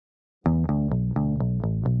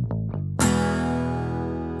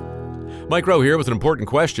Mike Rowe here with an important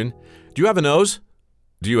question. Do you have a nose?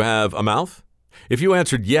 Do you have a mouth? If you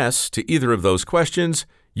answered yes to either of those questions,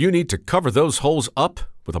 you need to cover those holes up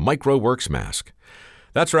with a MicroWorks mask.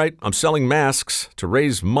 That's right, I'm selling masks to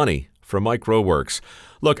raise money for MicroWorks.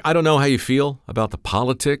 Look, I don't know how you feel about the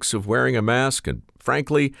politics of wearing a mask, and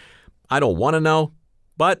frankly, I don't want to know.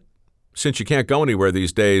 But since you can't go anywhere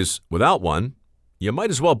these days without one, you might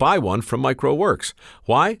as well buy one from MicroWorks.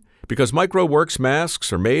 Why? Because MicroWorks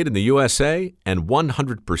masks are made in the USA, and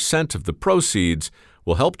 100% of the proceeds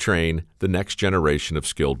will help train the next generation of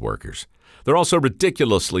skilled workers. They're also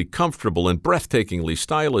ridiculously comfortable and breathtakingly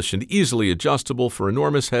stylish and easily adjustable for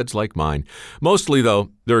enormous heads like mine. Mostly,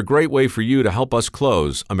 though, they're a great way for you to help us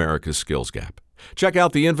close America's skills gap. Check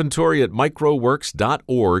out the inventory at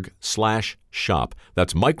microworks.org/shop.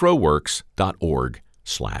 That's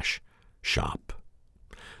microworks.org/shop.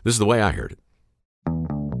 This is the way I heard it.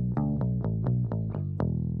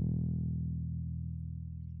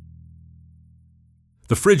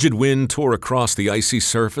 The frigid wind tore across the icy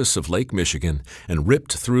surface of Lake Michigan and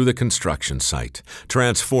ripped through the construction site,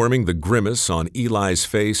 transforming the grimace on Eli's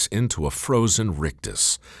face into a frozen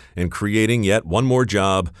rictus and creating yet one more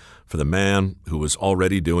job for the man who was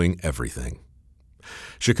already doing everything.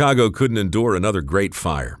 Chicago couldn't endure another great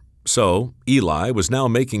fire, so Eli was now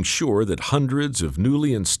making sure that hundreds of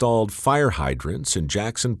newly installed fire hydrants in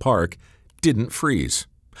Jackson Park didn't freeze.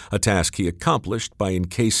 A task he accomplished by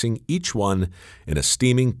encasing each one in a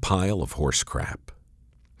steaming pile of horse crap.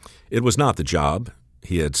 It was not the job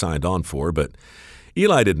he had signed on for, but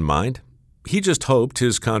Eli didn't mind. He just hoped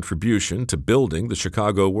his contribution to building the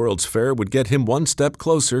Chicago World's Fair would get him one step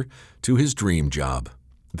closer to his dream job,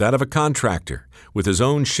 that of a contractor with his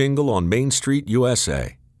own shingle on Main Street,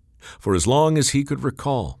 USA. For as long as he could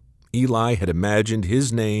recall, Eli had imagined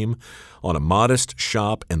his name on a modest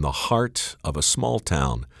shop in the heart of a small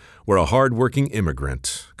town where a hard-working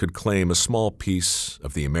immigrant could claim a small piece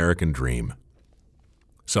of the American dream.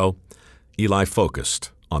 So, Eli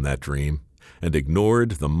focused on that dream and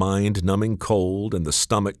ignored the mind-numbing cold and the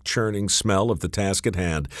stomach-churning smell of the task at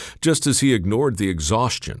hand, just as he ignored the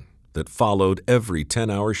exhaustion that followed every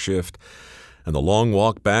 10-hour shift and the long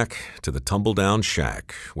walk back to the tumble-down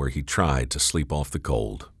shack where he tried to sleep off the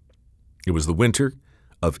cold. It was the winter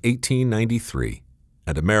of 1893,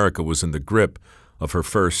 and America was in the grip of her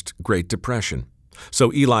first Great Depression.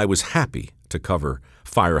 So Eli was happy to cover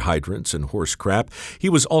fire hydrants and horse crap. He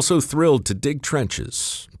was also thrilled to dig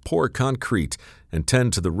trenches, pour concrete, and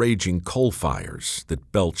tend to the raging coal fires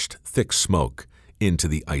that belched thick smoke into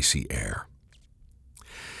the icy air.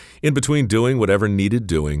 In between doing whatever needed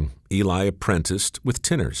doing, Eli apprenticed with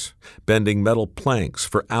tinners, bending metal planks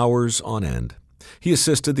for hours on end. He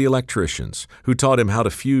assisted the electricians, who taught him how to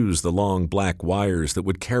fuse the long black wires that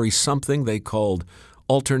would carry something they called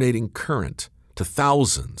alternating current to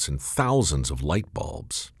thousands and thousands of light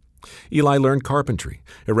bulbs. Eli learned carpentry,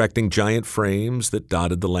 erecting giant frames that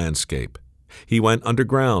dotted the landscape. He went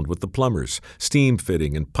underground with the plumbers, steam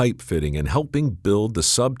fitting and pipe fitting, and helping build the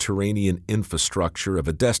subterranean infrastructure of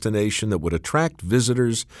a destination that would attract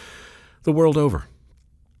visitors the world over.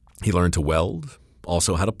 He learned to weld,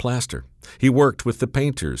 also how to plaster. He worked with the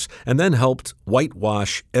painters and then helped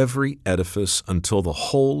whitewash every edifice until the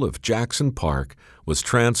whole of Jackson Park was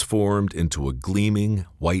transformed into a gleaming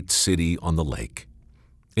white city on the lake.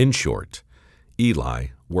 In short, Eli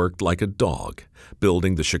worked like a dog,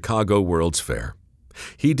 building the Chicago World's Fair.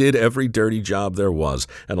 He did every dirty job there was,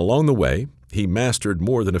 and along the way, he mastered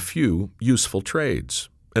more than a few useful trades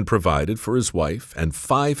and provided for his wife and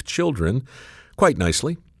 5 children quite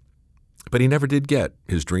nicely. But he never did get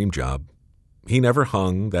his dream job. He never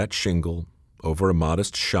hung that shingle over a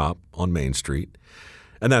modest shop on Main Street.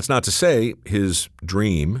 And that's not to say his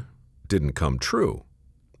dream didn't come true.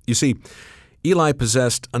 You see, Eli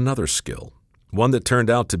possessed another skill, one that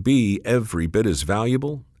turned out to be every bit as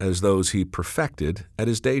valuable as those he perfected at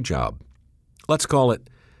his day job. Let's call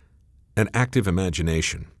it an active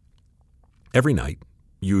imagination. Every night,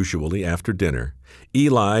 usually after dinner,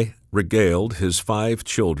 Eli regaled his 5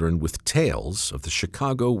 children with tales of the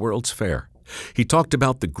Chicago World's Fair. He talked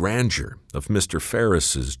about the grandeur of Mr.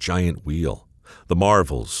 Ferris's giant wheel, the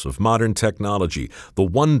marvels of modern technology, the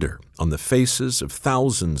wonder on the faces of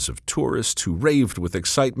thousands of tourists who raved with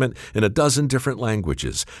excitement in a dozen different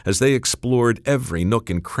languages as they explored every nook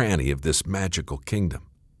and cranny of this magical kingdom.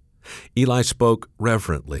 Eli spoke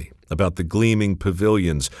reverently about the gleaming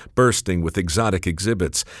pavilions bursting with exotic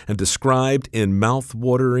exhibits and described in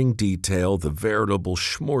mouth-watering detail the veritable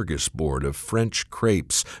smorgasbord of French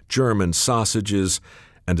crepes, German sausages,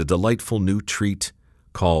 and a delightful new treat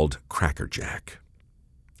called Cracker Jack.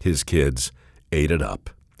 His kids ate it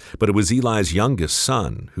up, But it was Eli's youngest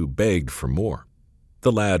son who begged for more.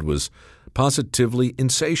 The lad was positively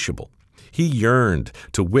insatiable. He yearned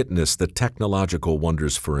to witness the technological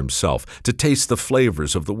wonders for himself, to taste the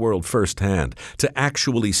flavors of the world firsthand, to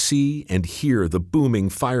actually see and hear the booming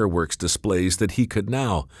fireworks displays that he could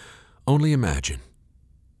now only imagine.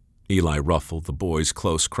 Eli ruffled the boy's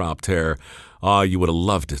close-cropped hair. "Ah, you would have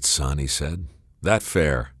loved it, son," he said. "That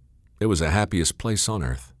fair, it was the happiest place on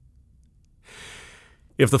earth."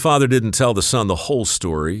 If the father didn't tell the son the whole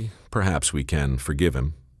story, perhaps we can forgive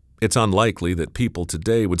him. It's unlikely that people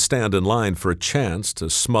today would stand in line for a chance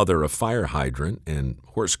to smother a fire hydrant in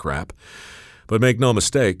horse crap. But make no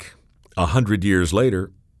mistake, 100 years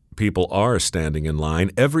later, people are standing in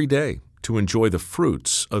line every day to enjoy the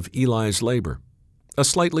fruits of Eli's labor. A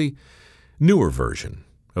slightly newer version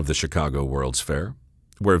of the Chicago World's Fair,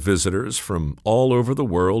 where visitors from all over the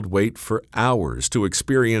world wait for hours to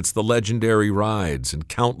experience the legendary rides and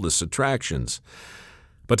countless attractions.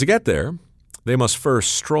 But to get there, they must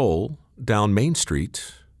first stroll down Main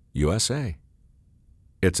Street, USA.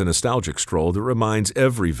 It's a nostalgic stroll that reminds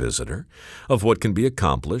every visitor of what can be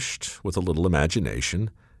accomplished with a little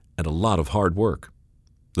imagination and a lot of hard work.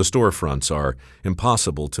 The storefronts are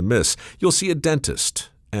impossible to miss. You'll see a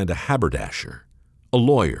dentist and a haberdasher, a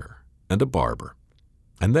lawyer and a barber.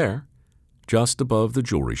 And there, just above the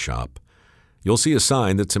jewelry shop, you'll see a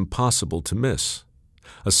sign that's impossible to miss.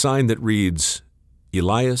 A sign that reads,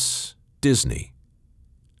 Elias Disney,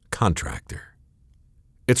 Contractor.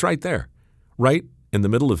 It's right there, right in the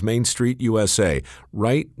middle of Main Street, USA,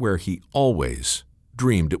 right where he always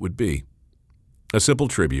dreamed it would be. A simple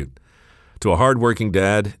tribute to a hard-working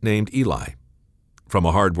dad named Eli, from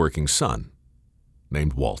a hard-working son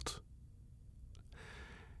named Walt.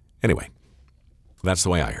 Anyway, that's the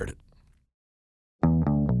way I heard it.